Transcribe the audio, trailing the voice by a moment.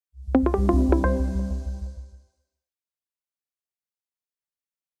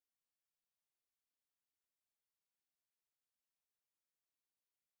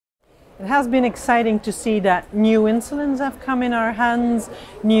It has been exciting to see that new insulins have come in our hands,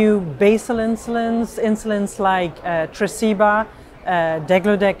 new basal insulins, insulins like Tresiba,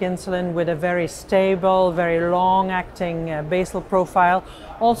 degludec insulin with a very stable, very long-acting basal profile.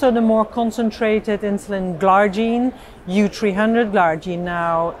 Also the more concentrated insulin glargine, U300 glargine,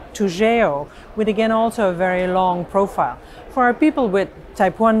 now Toujeo, with again also a very long profile. For our people with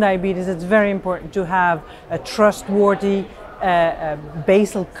type 1 diabetes, it's very important to have a trustworthy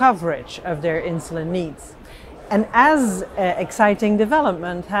basal coverage of their insulin needs. And as exciting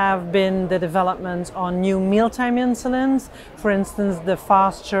development have been the developments on new mealtime insulins, for instance the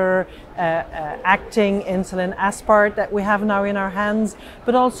faster acting insulin aspart that we have now in our hands,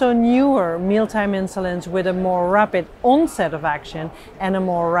 but also newer mealtime insulins with a more rapid onset of action and a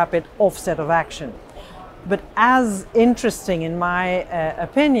more rapid offset of action. But as interesting, in my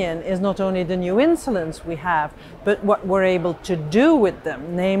opinion, is not only the new insulins we have, but what we're able to do with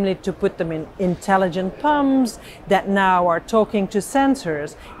them, namely to put them in intelligent pumps that now are talking to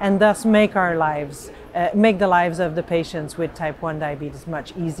sensors and thus make our lives, make the lives of the patients with type 1 diabetes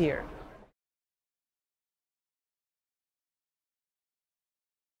much easier.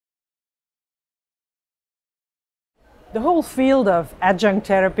 The whole field of adjunct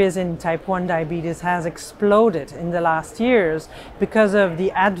therapies in type 1 diabetes has exploded in the last years because of the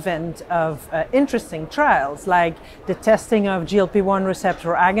advent of interesting trials like the testing of GLP-1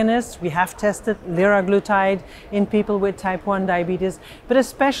 receptor agonists. We have tested liraglutide in people with type 1 diabetes, but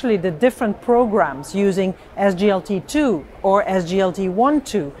especially the different programs using SGLT2 or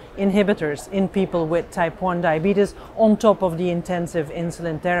SGLT1/2 inhibitors in people with type 1 diabetes on top of the intensive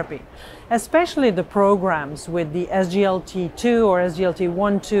insulin therapy. Especially the programs with the SGLT2 or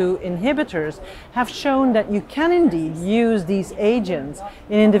SGLT1/2 inhibitors have shown that you can indeed use these agents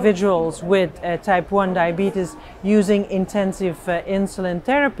in individuals with type 1 diabetes using intensive insulin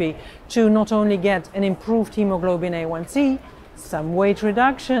therapy to not only get an improved hemoglobin A1C, some weight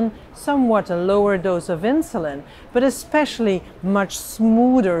reduction, somewhat a lower dose of insulin, but especially much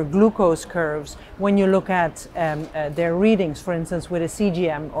smoother glucose curves when you look at their readings, for instance, with a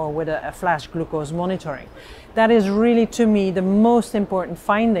CGM or with a flash glucose monitoring. That is really, to me, the most important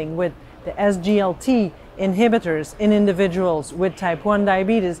finding with the SGLT inhibitors in individuals with type 1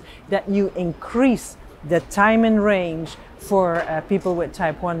 diabetes, that you increase the time in range for people with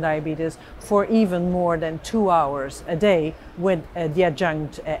type 1 diabetes for even more than 2 hours a day with the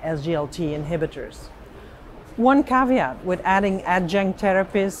adjunct SGLT inhibitors. One caveat with adding adjunct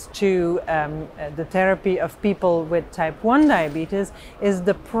therapies to the therapy of people with type 1 diabetes is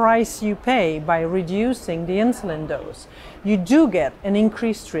the price you pay by reducing the insulin dose. You do get an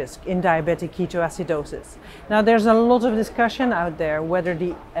increased risk in diabetic ketoacidosis. Now there's a lot of discussion out there whether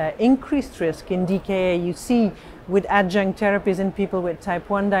the increased risk in DKA you see with adjunct therapies in people with type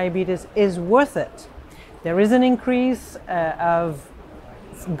 1 diabetes is worth it. There is an increase of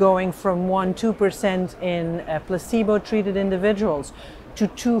going from 1–2% in placebo-treated individuals to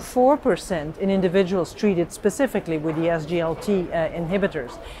 2–4% in individuals treated specifically with the SGLT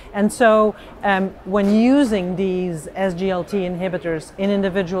inhibitors. And so when using these SGLT inhibitors in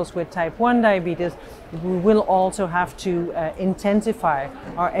individuals with type 1 diabetes, we will also have to intensify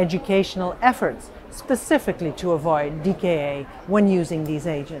our educational efforts specifically to avoid DKA when using these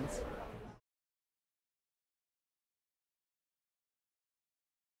agents.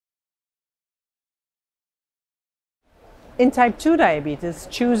 In type 2 diabetes,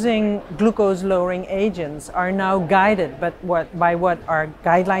 choosing glucose-lowering agents are now guided by what our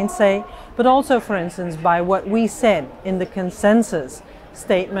guidelines say, but also, for instance, by what we said in the consensus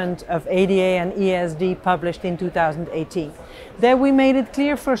statement of ADA and ESD published in 2018. There we made it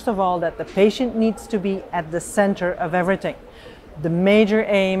clear, first of all, that the patient needs to be at the center of everything. The major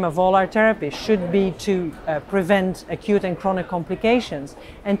aim of all our therapies should be to prevent acute and chronic complications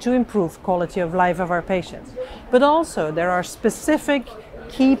and to improve quality of life of our patients. But also there are specific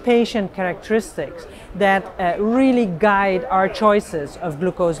key patient characteristics that really guide our choices of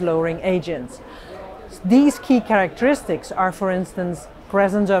glucose-lowering agents. These key characteristics are, for instance,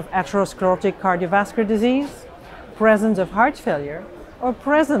 presence of atherosclerotic cardiovascular disease, presence of heart failure, or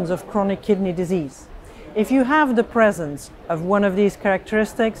presence of chronic kidney disease. If you have the presence of one of these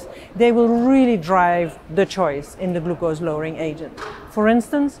characteristics, they will really drive the choice in the glucose-lowering agent. For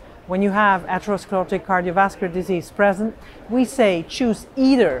instance, when you have atherosclerotic cardiovascular disease present, we say choose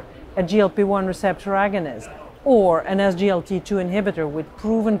either a GLP-1 receptor agonist or an SGLT2 inhibitor with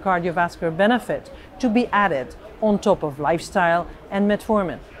proven cardiovascular benefit to be added on top of lifestyle and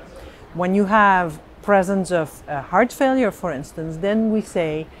metformin. When you have presence of heart failure, for instance, then we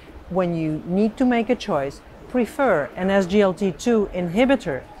say when you need to make a choice, prefer an SGLT2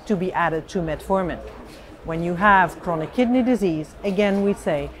 inhibitor to to be added to metformin. When you have chronic kidney disease, again we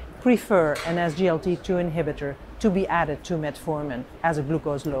say prefer an SGLT2 inhibitor to be added to metformin as a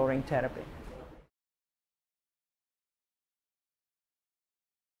glucose lowering therapy.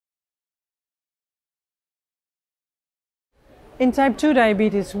 In type 2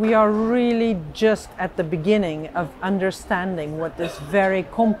 diabetes, we are really just at the beginning of understanding what this very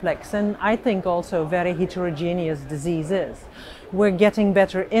complex and I think also very heterogeneous disease is. We're getting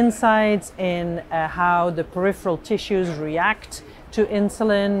better insights in how the peripheral tissues react to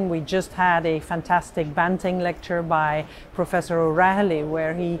insulin. We just had a fantastic Banting lecture by Professor O'Reilly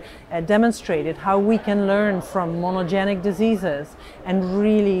where he demonstrated how we can learn from monogenic diseases and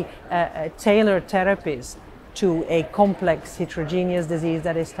really tailor therapies to a complex heterogeneous disease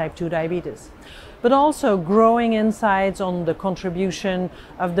that is type 2 diabetes. But also growing insights on the contribution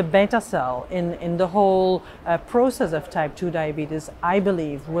of the beta cell in the whole process of type 2 diabetes, I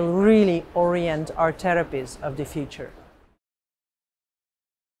believe, will really orient our therapies of the future.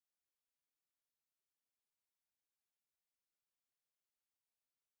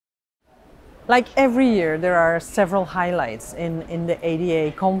 Like every year, there are several highlights in the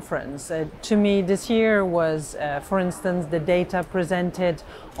ADA conference. To me, this year was, for instance, the data presented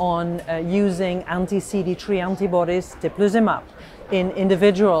on using anti-CD3 antibodies, teplizumab, in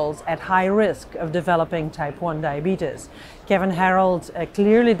individuals at high risk of developing type 1 diabetes. Kevin Harold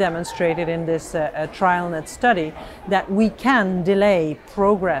clearly demonstrated in this TrialNet study that we can delay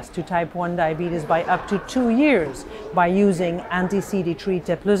progress to type 1 diabetes by up to 2 years by using anti-CD3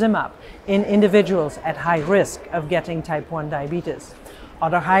 teplizumab in individuals at high risk of getting type 1 diabetes.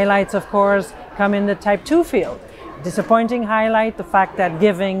 Other highlights, of course, come in the type 2 field. Disappointing highlight, the fact that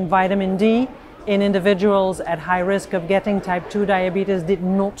giving vitamin D in individuals at high risk of getting type 2 diabetes did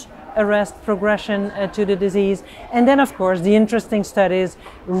not arrest progression to the disease. And then, of course, the interesting studies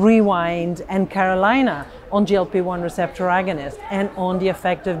Rewind and Carolina on GLP-1 receptor agonist and on the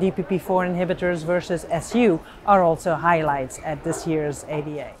effect of DPP-4 inhibitors versus SU are also highlights at this year's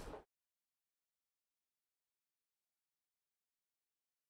ADA.